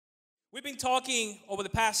We've been talking over the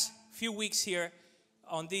past few weeks here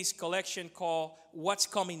on this collection called What's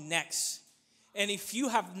Coming Next. And if you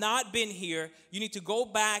have not been here, you need to go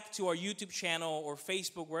back to our YouTube channel or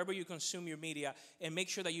Facebook, wherever you consume your media, and make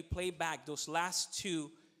sure that you play back those last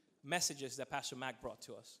two messages that Pastor Mac brought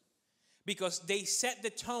to us. Because they set the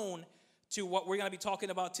tone to what we're going to be talking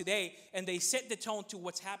about today, and they set the tone to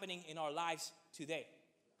what's happening in our lives today.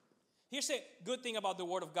 Here's the good thing about the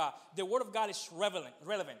Word of God. The Word of God is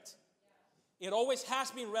relevant. It always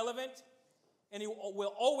has been relevant, and it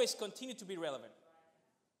will always continue to be relevant.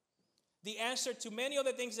 The answer to many of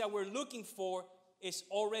the things that we're looking for is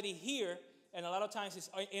already here, and a lot of times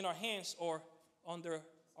it's in our hands or under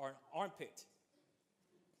our armpit.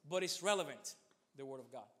 But it's relevant, the Word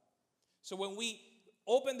of God. So when we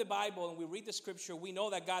open the Bible and we read the Scripture, we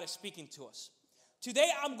know that God is speaking to us.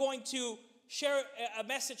 Today I'm going to share a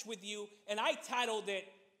message with you, and I titled it,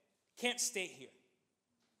 Can't Stay Here.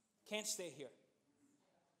 Can't stay here.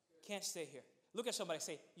 Can't stay here. Look at somebody and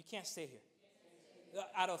say, you can't stay here.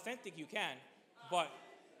 At Authentic you can, but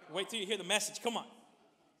wait till you hear the message. Come on.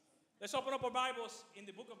 Let's open up our Bibles in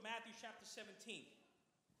the book of Matthew chapter 17.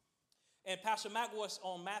 And Pastor Mac was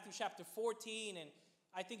on Matthew chapter 14, and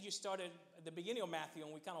I think you started at the beginning of Matthew,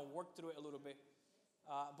 and we kind of worked through it a little bit.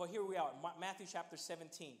 But here we are, Matthew chapter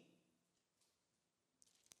 17.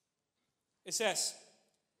 It says,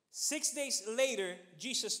 6 days later,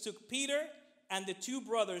 Jesus took Peter and the two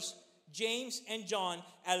brothers, James and John,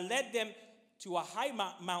 and led them to a high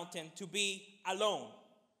mountain to be alone.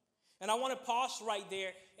 And I want to pause right there,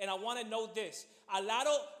 and I want to note this. A lot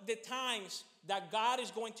of the times that God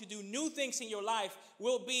is going to do new things in your life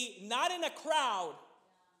will be not in a crowd,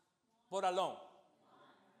 but alone.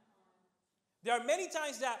 There are many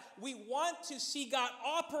times that we want to see God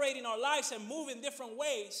operate in our lives and move in different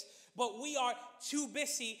ways, but we are too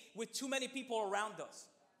busy with too many people around us.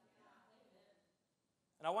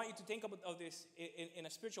 And I want you to think of this in a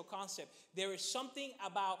spiritual concept. There is something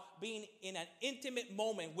about being in an intimate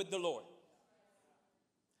moment with the Lord.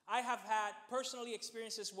 I have had personally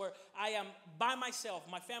experiences where I am by myself,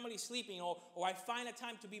 my family is sleeping, or I find a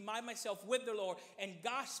time to be by myself with the Lord, and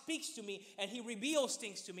God speaks to me, and He reveals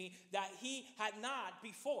things to me that He had not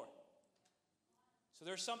before. So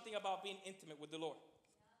there's something about being intimate with the Lord.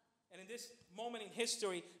 And in this moment in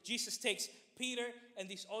history, Jesus takes Peter and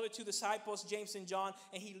these other two disciples, James and John,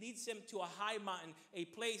 and He leads them to a high mountain, a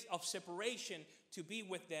place of separation to be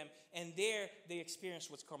with them. And there they experience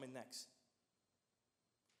what's coming next.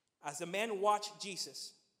 As the men watched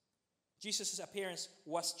Jesus, Jesus' appearance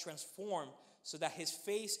was transformed so that His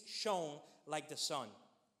face shone like the sun,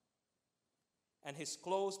 and His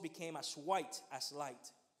clothes became as white as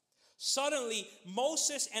light. Suddenly,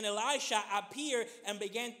 Moses and Elisha appeared and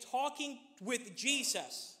began talking with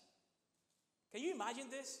Jesus. Can you imagine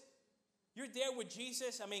this? You're there with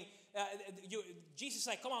Jesus. I mean, Jesus is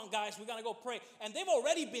like, come on, guys, we're going to go pray. And they've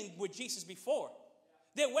already been with Jesus before.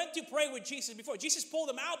 They went to pray with Jesus before. Jesus pulled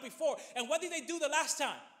them out before. And what did they do the last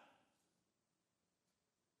time?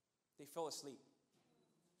 They fell asleep.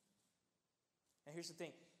 And here's the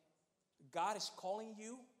thing. God is calling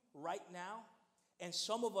you right now. And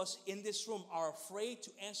some of us in this room are afraid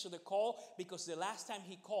to answer the call because the last time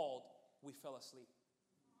He called, we fell asleep.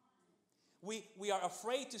 We are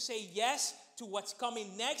afraid to say yes to what's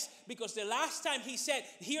coming next because the last time He said,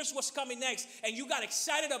 here's what's coming next, and you got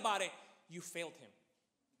excited about it, you failed Him.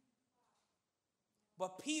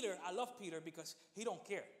 But Peter, I love Peter because he don't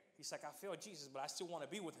care. He's like, I failed Jesus, but I still want to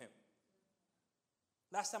be with Him.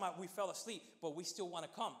 Last time we fell asleep, but we still want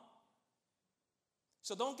to come.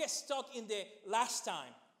 So don't get stuck in the last time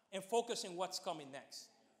and focus on what's coming next.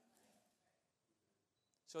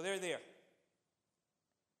 So they're there.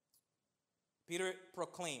 Peter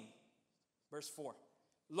proclaimed, verse 4,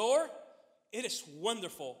 Lord, it is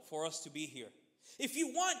wonderful for us to be here. If you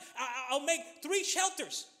want, I'll make 3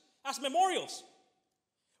 shelters as memorials.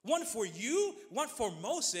 One for you, one for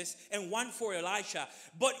Moses, and one for Elisha.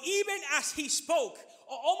 But even as he spoke,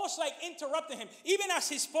 almost like interrupting him, even as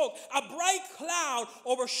he spoke, a bright cloud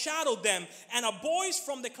overshadowed them, and a voice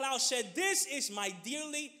from the cloud said, this is my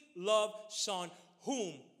dearly loved Son,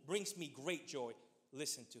 whom brings me great joy.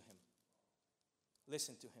 Listen to Him.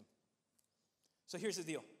 Listen to Him. So here's the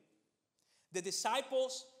deal. The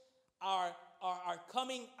disciples are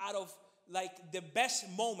coming out of like the best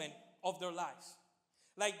moment of their lives.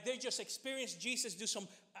 Like they just experienced Jesus do some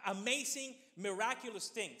amazing, miraculous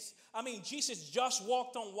things. I mean, Jesus just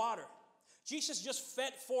walked on water. Jesus just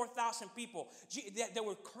fed 4,000 people. There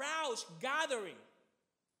were crowds gathering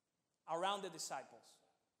around the disciples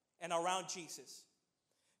and around Jesus.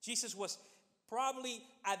 Jesus was probably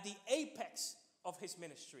at the apex of His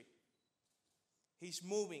ministry. He's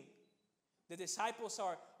moving. The disciples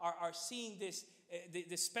are seeing this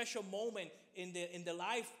special moment in the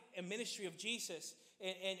life and ministry of Jesus.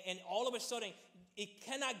 And all of a sudden, it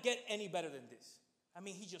cannot get any better than this. I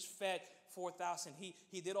mean, he just fed 4,000.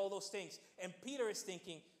 He did all those things. And Peter is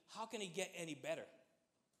thinking, how can it get any better?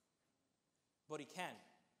 But he can.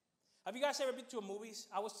 Have you guys ever been to a movies?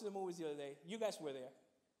 I was to the movies the other day. You guys were there.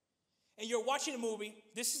 And you're watching a movie.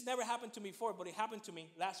 This has never happened to me before, but it happened to me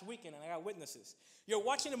last weekend, and I got witnesses. You're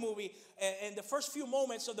watching a movie, and the first few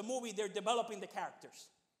moments of the movie, they're developing the characters.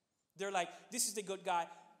 They're like, this is the good guy,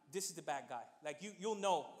 this is the bad guy. Like, you'll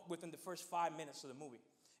know within the first 5 minutes of the movie.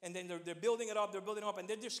 And then they're building it up, and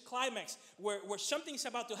then there's climax where something's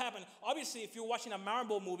about to happen. Obviously, if you're watching a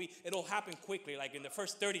Marvel movie, it'll happen quickly, like in the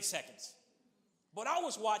first 30 seconds. But I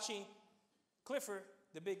was watching Clifford,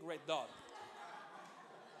 the big red dog.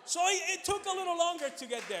 So it took a little longer to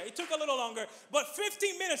get there. It took a little longer. But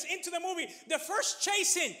 15 minutes into the movie, the first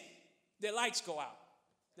chase in, the lights go out.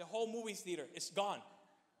 The whole movie theater is gone.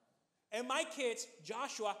 And my kids,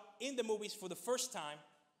 Joshua, in the movies for the first time,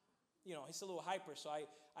 you know, he's a little hyper, so I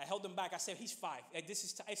held him back. I said, he's 5.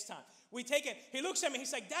 It's time. We take it. He looks at me.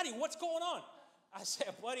 He's like, Daddy, what's going on? I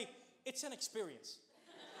said, buddy, it's an experience.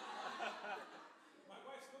 My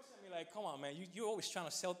wife looks at me like, come on, man. You're always trying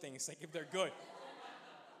to sell things like if they're good.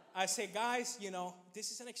 I say, guys, you know,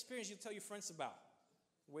 this is an experience you tell your friends about.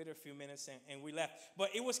 Waited a few minutes and we left. But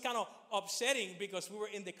it was kind of upsetting because we were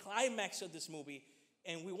in the climax of this movie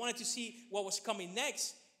and we wanted to see what was coming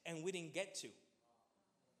next and we didn't get to.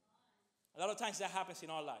 A lot of times that happens in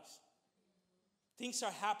our lives. Things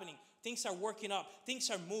are happening. Things are working up. Things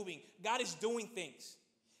are moving. God is doing things.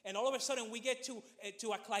 And all of a sudden we get to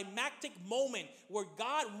a climactic moment where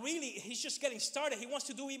God really, he's just getting started. He wants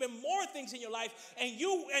to do even more things in your life. And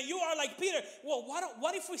you are like Peter, well,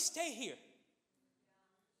 what if we stay here?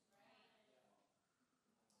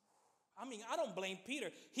 I mean, I don't blame Peter.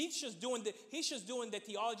 He's just doing the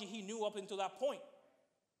theology he knew up until that point.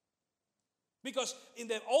 Because in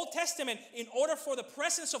the Old Testament, in order for the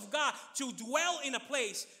presence of God to dwell in a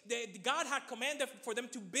place, God had commanded for them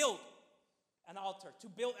to build an altar, to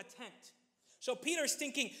build a tent. So Peter is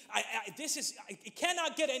thinking, it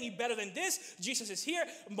cannot get any better than this. Jesus is here,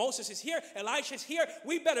 Moses is here, Elijah is here.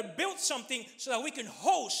 We better build something so that we can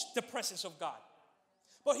host the presence of God.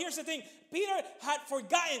 But here's the thing, Peter had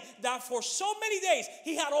forgotten that for so many days,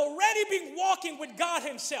 he had already been walking with God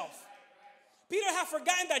himself. Peter had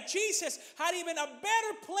forgotten that Jesus had even a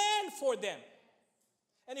better plan for them.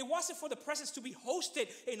 And it wasn't for the presence to be hosted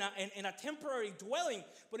in a temporary dwelling,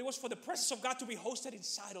 but it was for the presence of God to be hosted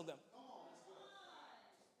inside of them.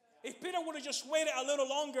 If Peter would have just waited a little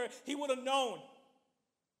longer, he would have known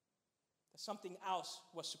that something else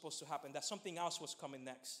was supposed to happen, that something else was coming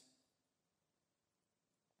next.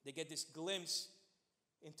 They get this glimpse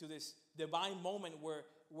into this divine moment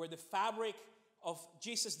where the fabric of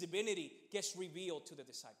Jesus' divinity gets revealed to the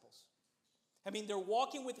disciples. I mean, they're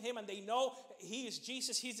walking with him and they know he is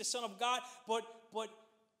Jesus, he's the Son of God, but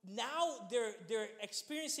now they're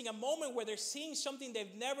experiencing a moment where they're seeing something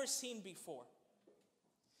they've never seen before.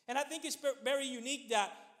 And I think it's very unique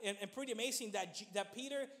and pretty amazing that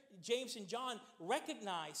Peter, James, and John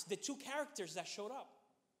recognized the two characters that showed up.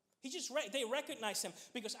 They recognize him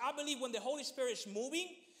because I believe when the Holy Spirit is moving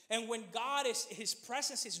and when God his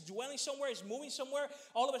presence is dwelling somewhere, is moving somewhere,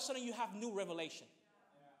 all of a sudden you have new revelation.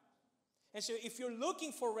 And so if you're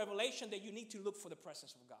looking for revelation, then you need to look for the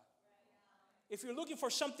presence of God. If you're looking for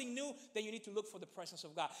something new, then you need to look for the presence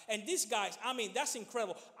of God. And these guys, I mean, that's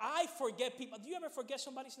incredible. I forget people. Do you ever forget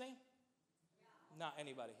somebody's name? Not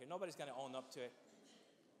anybody here. Nobody's going to own up to it.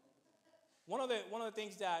 One of the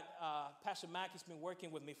things that Pastor Mack has been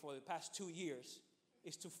working with me for the past 2 years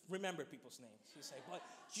is to remember people's names. He's like, but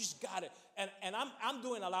you just got it. And I'm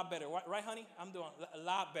doing a lot better. Right, honey? I'm doing a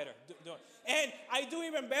lot better. And I do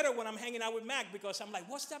even better when I'm hanging out with Mac because I'm like,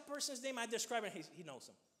 what's that person's name? I describe it. He knows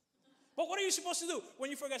him. But what are you supposed to do when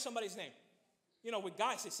you forget somebody's name? You know, with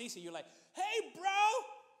guys, it's easy. You're like, hey, bro.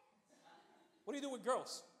 What do you do with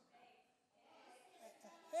girls?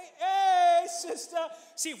 Hey, sister.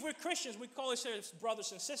 See, if we're Christians, we call each other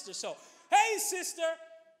brothers and sisters. So, hey, sister.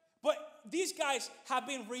 But these guys have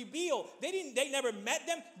been revealed. They never met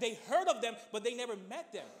them. They heard of them, but they never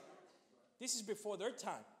met them. This is before their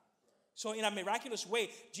time. So in a miraculous way,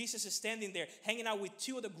 Jesus is standing there, hanging out with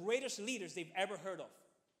two of the greatest leaders they've ever heard of.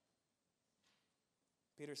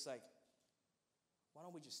 Peter's like, why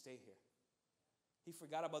don't we just stay here? He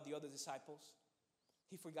forgot about the other disciples.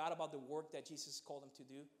 He forgot about the work that Jesus called him to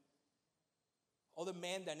do. All the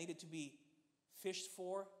men that needed to be fished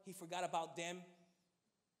for, he forgot about them.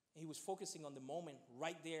 And he was focusing on the moment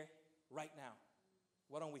right there, right now.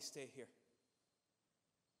 Why don't we stay here?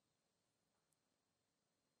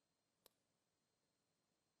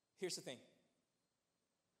 Here's the thing.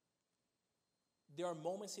 There are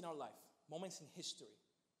moments in our life, moments in history,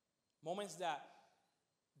 moments that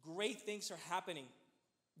great things are happening,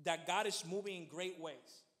 that God is moving in great ways.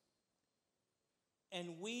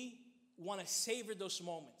 And we want to savor those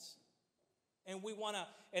moments. And we want to,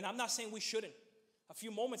 and I'm not saying we shouldn't. A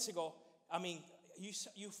few moments ago, I mean,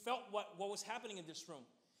 you felt what was happening in this room.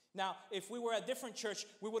 Now, if we were at a different church,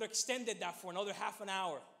 we would have extended that for another half an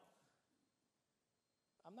hour.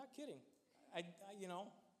 I'm not kidding.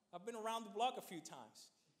 I've been around the block a few times.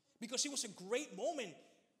 Because it was a great moment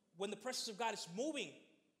when the presence of God is moving.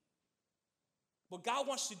 But God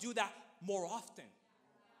wants to do that more often.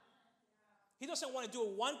 He doesn't want to do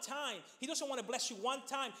it one time. He doesn't want to bless you one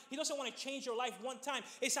time. He doesn't want to change your life one time.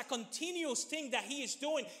 It's a continuous thing that He is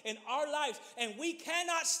doing in our lives. And we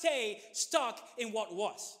cannot stay stuck in what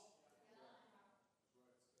was.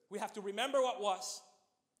 We have to remember what was,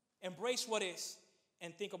 embrace what is,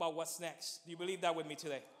 and think about what's next. Do you believe that with me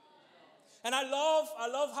today? And I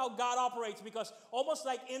love how God operates, because almost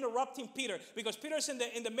like interrupting Peter, because Peter's in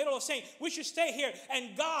the middle of saying, we should stay here.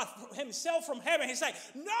 And God Himself from heaven, He's like,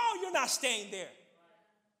 no, you're not staying there.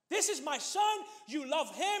 This is my son. You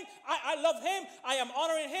love him. I love him. I am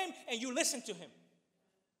honoring him. And you listen to him.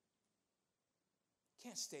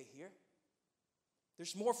 Can't stay here.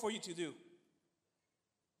 There's more for you to do.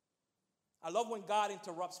 I love when God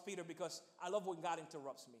interrupts Peter, because I love when God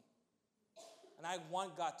interrupts me. And I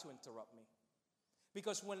want God to interrupt me.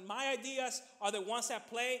 Because when my ideas are the ones at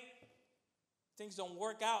play, things don't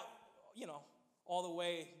work out, all the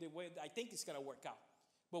way I think it's going to work out.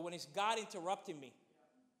 But when it's God interrupting me,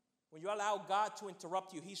 when you allow God to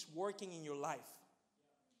interrupt you, He's working in your life.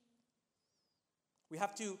 We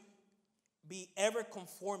have to be ever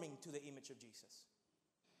conforming to the image of Jesus.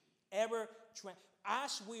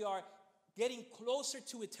 As we are getting closer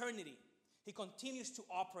to eternity, He continues to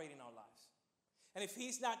operate in our lives. And if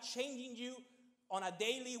He's not changing you on a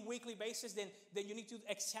daily, weekly basis, then you need to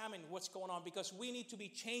examine what's going on, because we need to be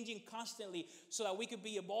changing constantly so that we could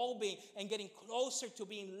be evolving and getting closer to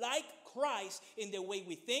being like Christ in the way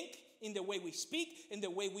we think, in the way we speak, in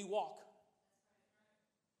the way we walk.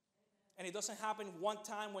 And it doesn't happen one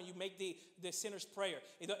time when you make the sinner's prayer.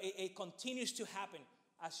 It continues to happen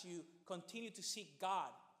as you continue to seek God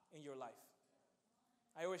in your life.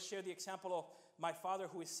 I always share the example of my father,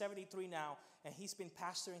 who is 73 now, and he's been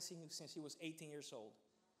pastoring since he was 18 years old.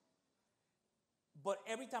 But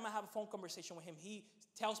every time I have a phone conversation with him, he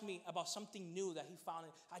tells me about something new that he found.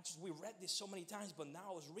 We read this so many times, but now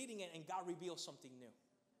I was reading it and God revealed something new.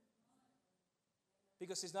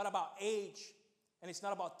 Because it's not about age, and it's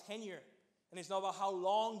not about tenure, and it's not about how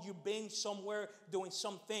long you've been somewhere doing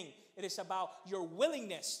something. It is about your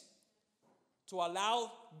willingness to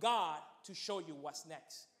allow God to show you what's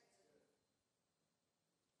next.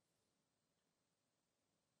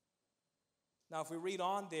 Now, if we read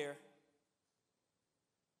on there,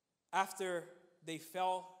 after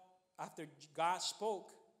God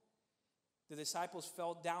spoke, the disciples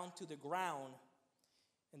fell down to the ground.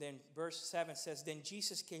 And then verse 7 says, then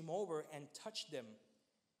Jesus came over and touched them.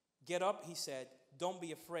 Get up, He said, don't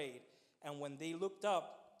be afraid. And when they looked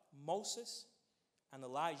up, Moses and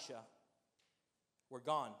Elijah were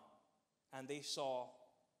gone, and they saw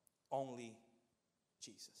only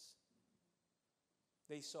Jesus.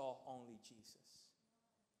 They saw only Jesus.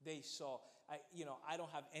 They saw, I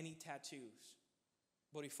don't have any tattoos,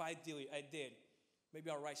 but if I did, maybe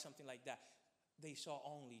I'll write something like that. They saw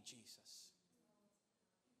only Jesus.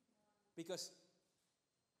 Because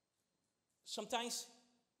sometimes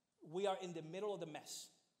we are in the middle of the mess.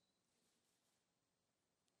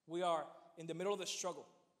 We are in the middle of the struggle.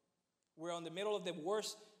 We're in the middle of the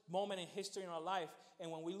worst moment in history in our life, and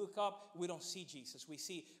when we look up, we don't see Jesus. We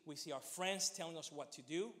see our friends telling us what to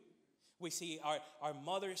do. We see our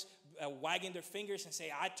mothers wagging their fingers and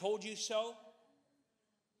say, I told you so.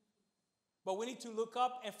 But we need to look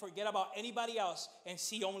up and forget about anybody else and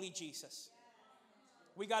see only Jesus.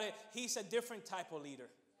 We got it. He's a different type of leader.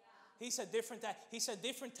 He's a different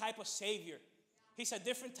type of Savior. He's a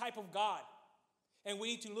different type of God. And we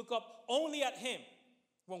need to look up only at Him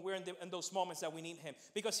when we're in those moments that we need Him.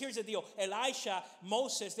 Because here's the deal. Elisha,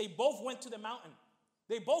 Moses, they both went to the mountain.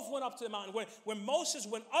 They both went up to the mountain. When Moses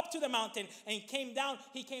went up to the mountain and he came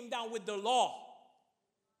down with the law.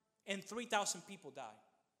 And 3,000 people died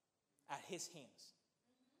at his hands.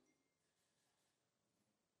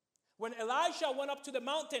 When Elijah went up to the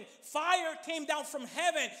mountain, fire came down from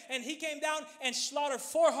heaven, and he came down and slaughtered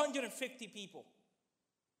 450 people.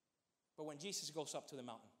 But when Jesus goes up to the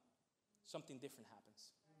mountain, something different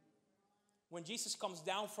happens. When Jesus comes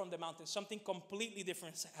down from the mountain, something completely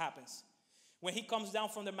different happens. When he comes down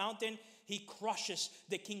from the mountain, he crushes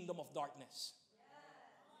the kingdom of darkness.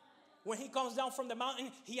 When he comes down from the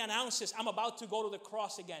mountain, he announces, I'm about to go to the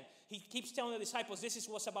cross again. He keeps telling the disciples, this is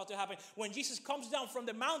what's about to happen. When Jesus comes down from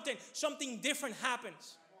the mountain, something different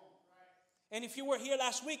happens. And if you were here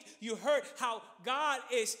last week, you heard how God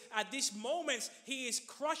is, at these moments, he is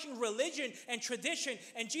crushing religion and tradition.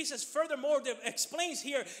 And Jesus furthermore explains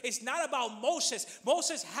here, it's not about Moses.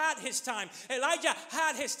 Moses had his time. Elijah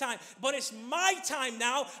had his time. But it's my time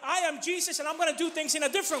now. I am Jesus, and I'm going to do things in a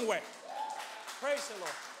different way. Praise the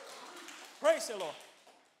Lord. Praise the Lord.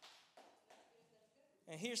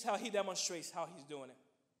 And here's how he demonstrates how he's doing it.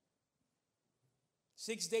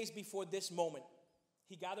 6 days before this moment,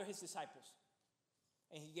 he gathered his disciples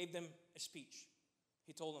and he gave them a speech.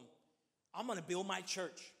 He told them, I'm going to build my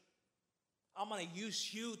church. I'm going to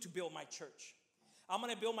use you to build my church. I'm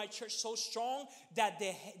going to build my church so strong that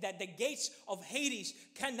the gates of Hades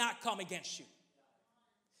cannot come against you.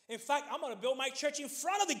 In fact, I'm going to build my church in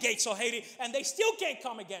front of the gates of Hades, and they still can't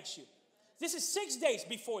come against you. This is 6 days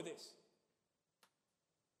before this.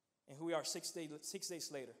 And here we are 6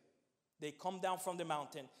 days later. They come down from the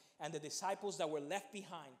mountain, and the disciples that were left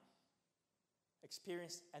behind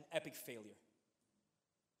experienced an epic failure.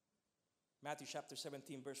 Matthew chapter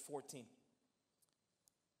 17, verse 14.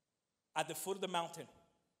 At the foot of the mountain,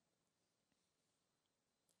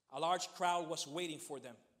 a large crowd was waiting for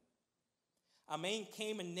them. A man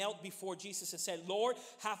came and knelt before Jesus and said, Lord,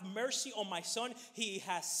 have mercy on my son. He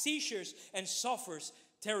has seizures and suffers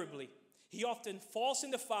terribly. He often falls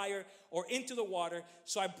in the fire or into the water.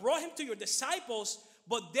 So I brought him to your disciples,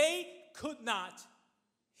 but they could not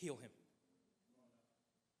heal him.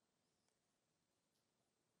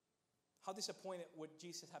 How disappointed would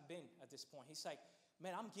Jesus have been at this point? He's like,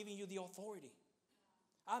 man, I'm giving you the authority.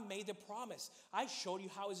 I made the promise. I showed you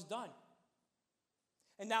how it's done.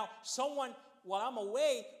 And now someone, while I'm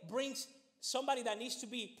away, brings somebody that needs to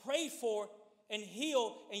be prayed for and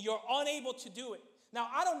healed, and you're unable to do it. Now,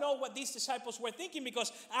 I don't know what these disciples were thinking,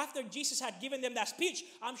 because after Jesus had given them that speech,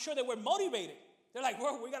 I'm sure they were motivated. They're like,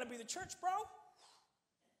 well, we got to be the church, bro.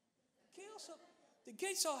 The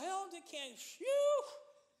gates of hell, they can't shoot.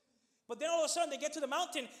 But then all of a sudden, they get to the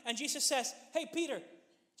mountain, and Jesus says, hey, Peter,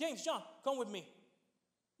 James, John, come with me.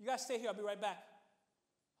 You guys stay here. I'll be right back.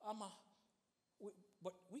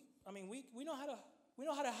 We know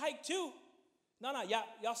how to hike too. No,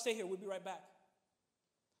 y'all stay here. We'll be right back.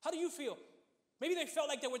 How do you feel? Maybe they felt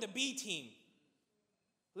like they were the B team,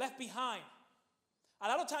 left behind. A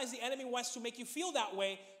lot of times the enemy wants to make you feel that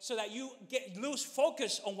way so that you lose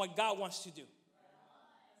focus on what God wants to do.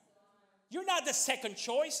 You're not the second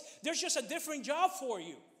choice. There's just a different job for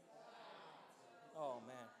you. Oh,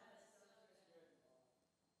 man.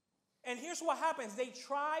 And here's what happens. They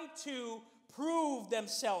try to prove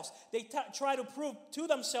themselves. They try to prove to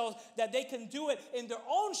themselves that they can do it in their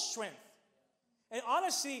own strength. And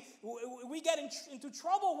honestly, we get into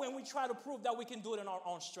trouble when we try to prove that we can do it in our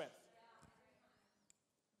own strength.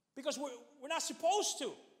 Because we're not supposed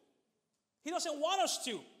to. He doesn't want us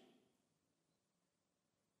to.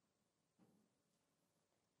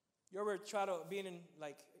 You ever try to be in,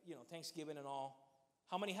 Thanksgiving and all?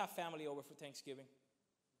 How many have family over for Thanksgiving?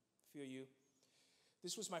 A few of you.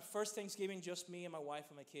 This was my first Thanksgiving, just me and my wife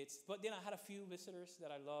and my kids. But then I had a few visitors that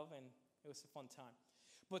I love, and it was a fun time.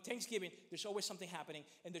 But Thanksgiving, there's always something happening.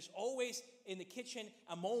 And there's always in the kitchen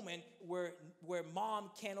a moment where mom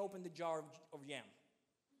can't open the jar of yam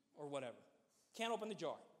or whatever. Can't open the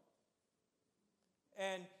jar.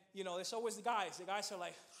 And, there's always the guys. The guys are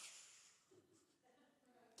like,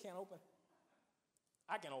 can't open.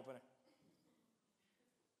 I can open it.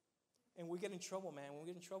 And we get in trouble, man. We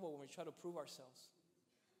get in trouble when we try to prove ourselves.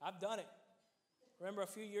 I've done it. Remember a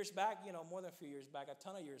few years back, more than a few years back, a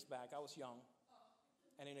ton of years back, I was young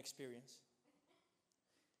and inexperienced.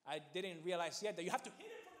 I didn't realize yet that you have to hit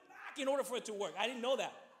it from the back in order for it to work. I didn't know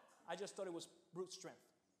that. I just thought it was brute strength.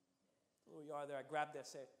 Oh, you are there. I grabbed that,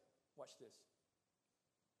 said, watch this.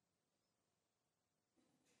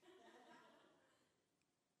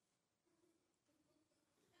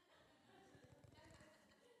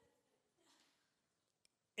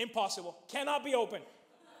 Impossible. Cannot be opened.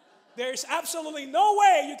 There's absolutely no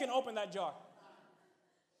way you can open that jar.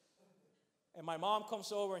 And my mom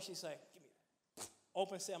comes over and she's like, give me that.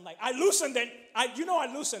 Opens it. I'm like, I loosened it. I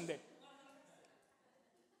loosened it.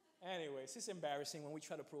 Anyways, it's embarrassing when we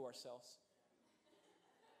try to prove ourselves.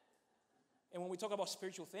 And when we talk about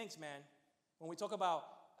spiritual things, man, when we talk about,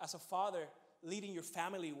 as a father, leading your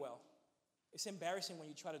family well, it's embarrassing when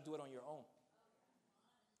you try to do it on your own.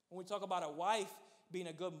 When we talk about a wife being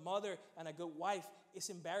a good mother and a good wife, it's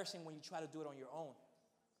embarrassing when you try to do it on your own.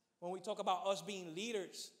 When we talk about us being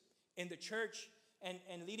leaders in the church and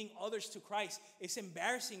leading others to Christ, it's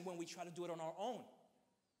embarrassing when we try to do it on our own.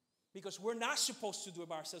 Because we're not supposed to do it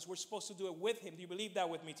by ourselves. We're supposed to do it with Him. Do you believe that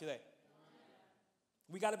with me today?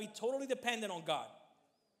 We got to be totally dependent on God.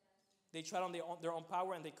 They tried on their own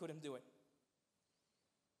power and they couldn't do it.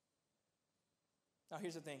 Now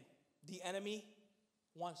here's the thing. The enemy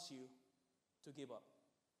wants you to give up.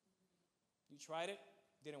 You tried it,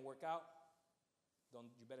 didn't work out.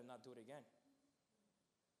 You better not do it again.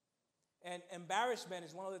 And embarrassment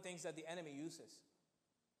is one of the things that the enemy uses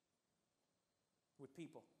with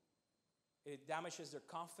people. It damages their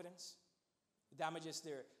confidence. It damages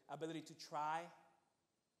their ability to try.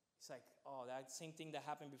 It's like, oh, that same thing that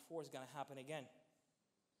happened before is going to happen again.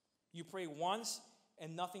 You pray once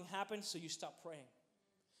and nothing happened, so you stop praying.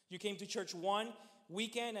 You came to church one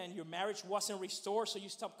weekend and your marriage wasn't restored, so you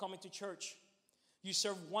stopped coming to church. You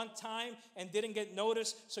served one time and didn't get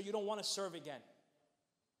noticed, so you don't want to serve again.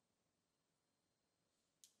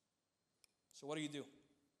 So what do? You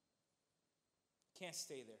can't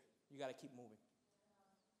stay there. You got to keep moving.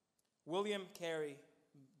 William Carey,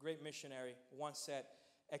 great missionary, once said,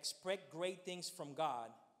 expect great things from God.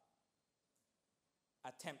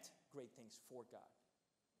 Attempt great things for God.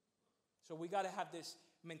 So we got to have this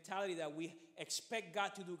mentality that we expect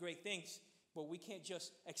God to do great things, but we can't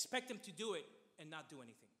just expect Him to do it and not do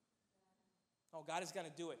anything. Oh, God is going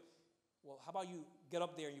to do it. Well, how about you get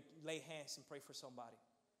up there and you lay hands and pray for somebody?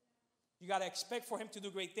 You got to expect for Him to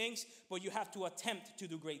do great things, but you have to attempt to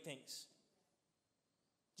do great things.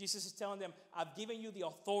 Jesus is telling them, I've given you the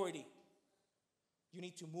authority. You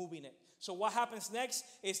need to move in it. So what happens next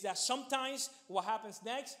is that sometimes what happens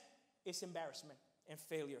next is embarrassment and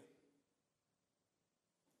failure.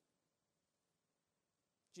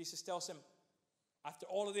 Jesus tells him, after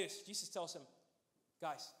all of this, Jesus tells him,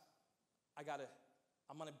 guys, I'm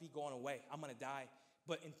going to be going away. I'm going to die.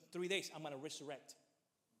 But in 3 days, I'm going to resurrect.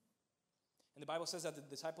 And the Bible says that the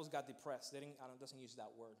disciples got depressed. It doesn't use that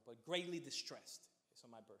word, but greatly distressed is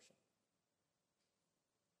on my version.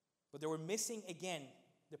 But they were missing again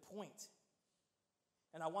the point.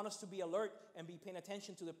 And I want us to be alert and be paying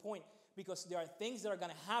attention to the point, because there are things that are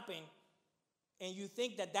going to happen and you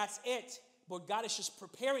think that that's it, but God is just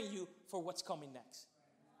preparing you for what's coming next.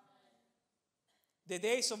 The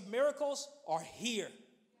days of miracles are here.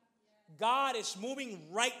 God is moving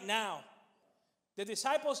right now. The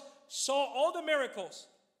disciples saw all the miracles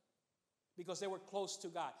because they were close to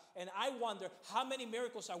God. And I wonder, how many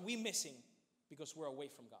miracles are we missing because we're away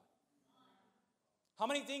from God? How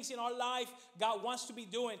many things in our life God wants to be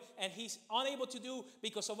doing and He's unable to do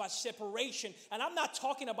because of our separation? And I'm not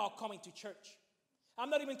talking about coming to church. I'm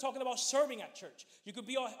not even talking about serving at church. You could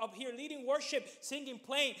be up here leading worship, singing,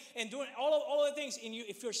 playing, and doing all of the things. And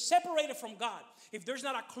if you're separated from God, if there's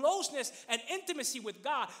not a closeness and intimacy with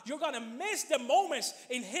God, you're going to miss the moments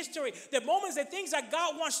in history, the moments, the things that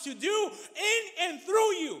God wants to do in and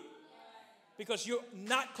through you, because you're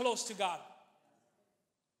not close to God.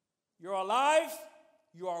 You're alive.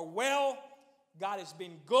 You are well. God has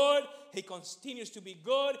been good. He continues to be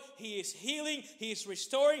good. He is healing. He is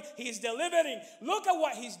restoring. He is delivering. Look at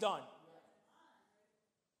what He's done.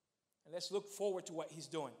 And let's look forward to what He's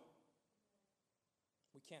doing.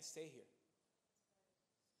 We can't stay here.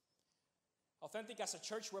 Authentic as a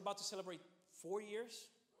church, we're about to celebrate 4 years.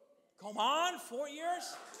 Come on, 4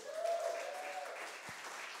 years.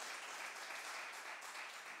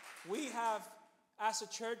 We have, as a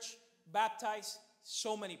church, baptized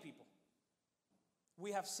so many people.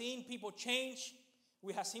 We have seen people change.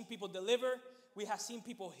 We have seen people deliver. We have seen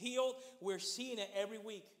people healed. We're seeing it every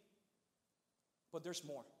week. But there's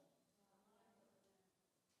more.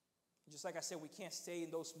 Just like I said, we can't stay in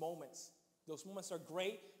those moments. Those moments are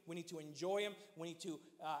great. We need to enjoy them. We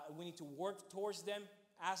need to work towards them,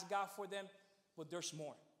 ask God for them. But there's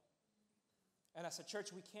more. And as a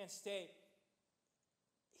church, we can't stay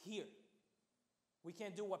here. We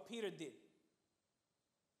can't do what Peter did.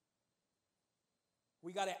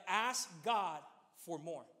 We got to ask God for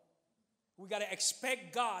more. We got to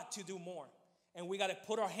expect God to do more. And we got to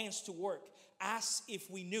put our hands to work as if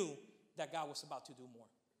we knew that God was about to do more.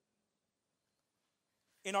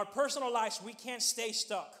 In our personal lives, we can't stay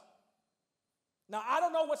stuck. Now, I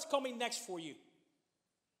don't know what's coming next for you.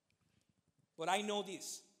 But I know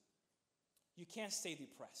this. You can't stay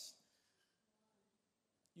depressed.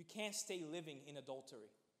 You can't stay living in adultery.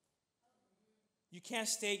 You can't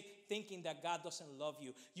stay thinking that God doesn't love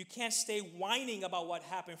you. You can't stay whining about what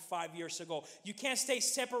happened 5 years ago. You can't stay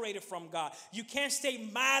separated from God. You can't stay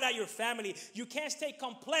mad at your family. You can't stay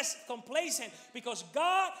complacent because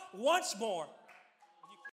God wants more.